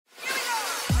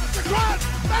the cross.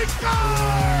 They score!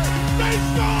 They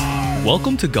score!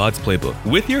 Welcome to God's Playbook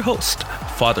with your host,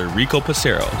 Father Rico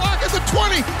Passero. Lock at the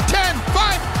 20, 10,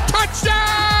 5,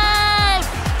 touchdown!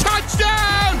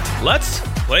 Touchdown! Let's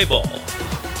play ball.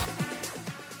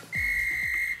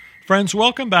 Friends,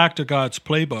 welcome back to God's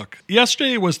Playbook.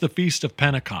 Yesterday was the Feast of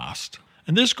Pentecost,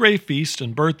 and this great feast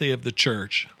and birthday of the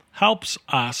church helps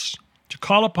us to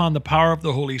call upon the power of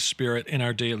the Holy Spirit in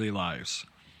our daily lives.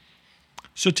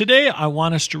 So today I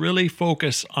want us to really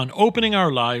focus on opening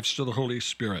our lives to the Holy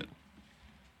Spirit.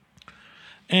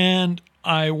 And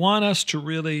I want us to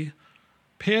really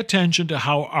pay attention to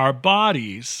how our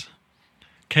bodies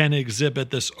can exhibit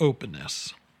this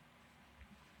openness.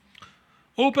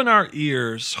 Open our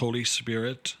ears, Holy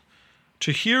Spirit,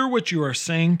 to hear what you are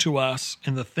saying to us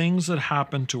in the things that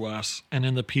happen to us and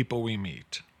in the people we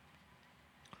meet.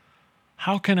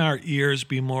 How can our ears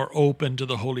be more open to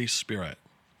the Holy Spirit?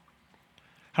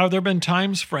 Have there been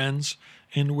times, friends,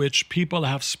 in which people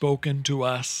have spoken to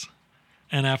us,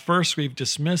 and at first we've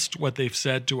dismissed what they've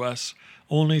said to us,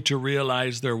 only to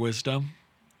realize their wisdom?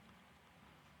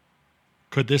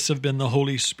 Could this have been the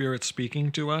Holy Spirit speaking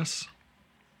to us?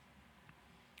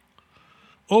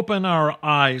 Open our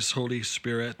eyes, Holy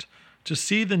Spirit, to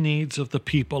see the needs of the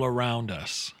people around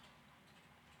us.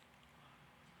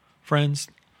 Friends,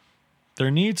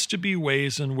 there needs to be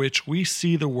ways in which we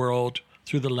see the world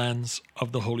through the lens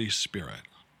of the Holy Spirit.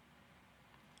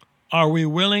 Are we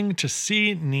willing to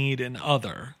see need in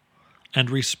other and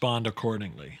respond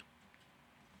accordingly?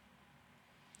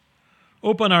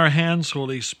 Open our hands,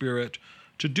 Holy Spirit,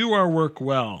 to do our work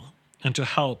well and to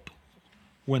help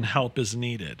when help is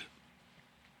needed.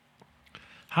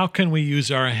 How can we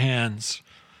use our hands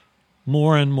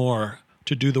more and more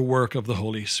to do the work of the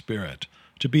Holy Spirit,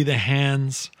 to be the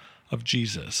hands of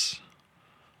Jesus,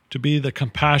 to be the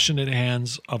compassionate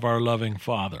hands of our loving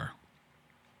Father?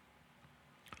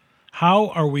 How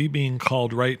are we being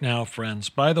called right now, friends,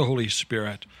 by the Holy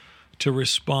Spirit to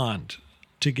respond,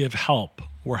 to give help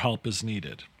where help is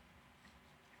needed?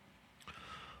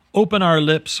 Open our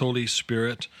lips, Holy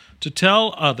Spirit, to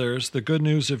tell others the good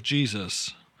news of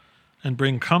Jesus and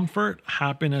bring comfort,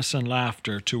 happiness, and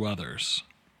laughter to others.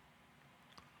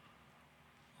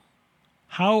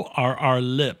 How are our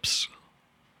lips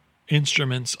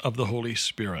instruments of the Holy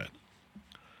Spirit?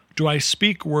 Do I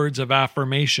speak words of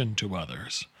affirmation to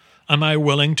others? Am I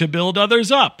willing to build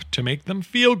others up, to make them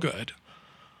feel good?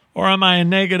 Or am I a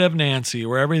negative Nancy,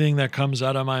 where everything that comes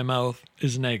out of my mouth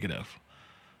is negative?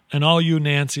 And all you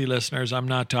Nancy listeners, I'm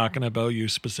not talking about you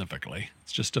specifically.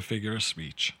 It's just a figure of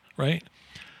speech, right?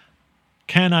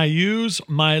 Can I use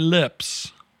my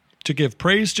lips to give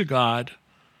praise to God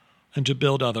and to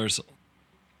build others?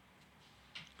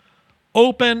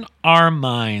 Open our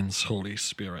minds, Holy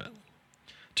Spirit,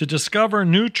 to discover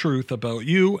new truth about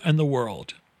you and the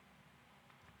world.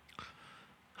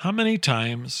 How many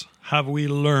times have we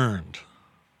learned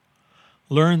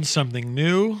something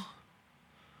new,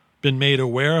 been made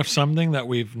aware of something that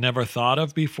we've never thought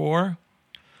of before,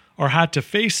 or had to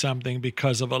face something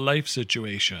because of a life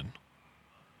situation?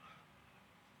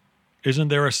 Isn't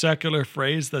there a secular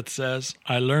phrase that says,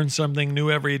 I learn something new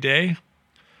every day?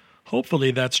 Hopefully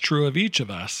that's true of each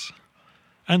of us.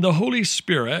 And the Holy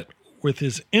Spirit, with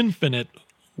his infinite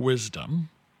wisdom,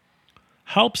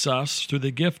 helps us through the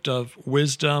gift of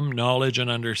wisdom, knowledge, and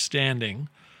understanding,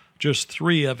 just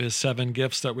 3 of his 7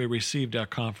 gifts that we received at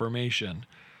confirmation,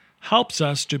 helps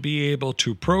us to be able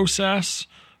to process,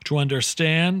 to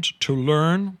understand, to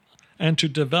learn, and to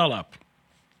develop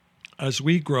as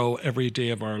we grow every day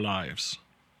of our lives.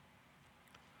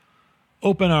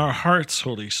 Open our hearts,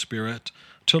 Holy Spirit,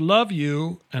 to love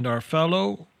you and our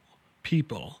fellow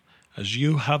people as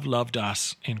you have loved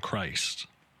us in Christ.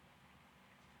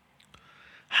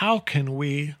 How can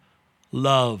we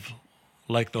love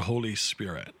like the Holy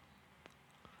Spirit?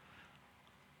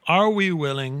 Are we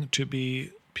willing to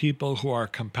be people who are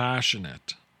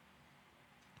compassionate,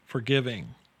 forgiving,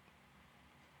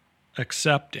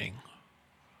 accepting,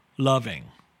 loving,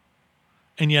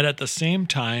 and yet at the same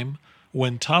time,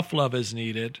 when tough love is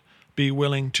needed, be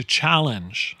willing to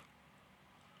challenge,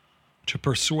 to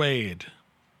persuade,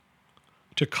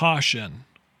 to caution,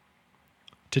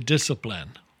 to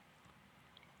discipline?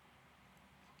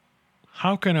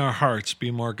 How can our hearts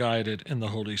be more guided in the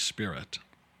Holy Spirit?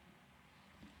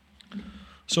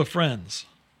 So friends,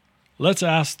 let's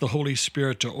ask the Holy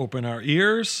Spirit to open our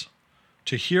ears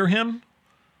to hear him,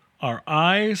 our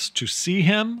eyes to see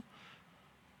him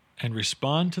and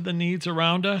respond to the needs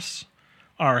around us,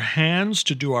 our hands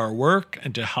to do our work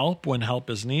and to help when help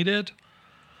is needed,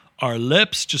 our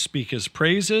lips to speak his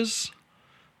praises,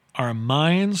 our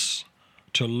minds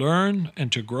to learn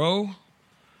and to grow,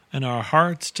 and our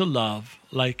hearts to love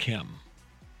like Him.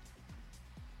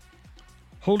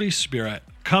 Holy Spirit,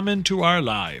 come into our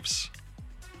lives.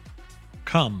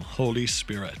 Come, Holy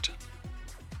Spirit.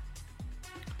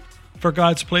 For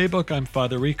God's Playbook, I'm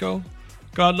Father Rico.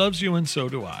 God loves you, and so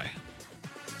do I.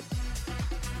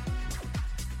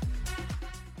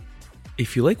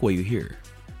 If you like what you hear,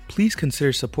 please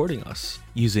consider supporting us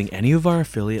using any of our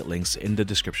affiliate links in the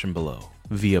description below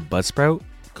via Buzzsprout,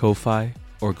 Ko-Fi,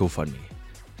 or GoFundMe.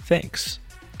 Thanks,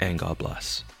 and God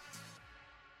bless.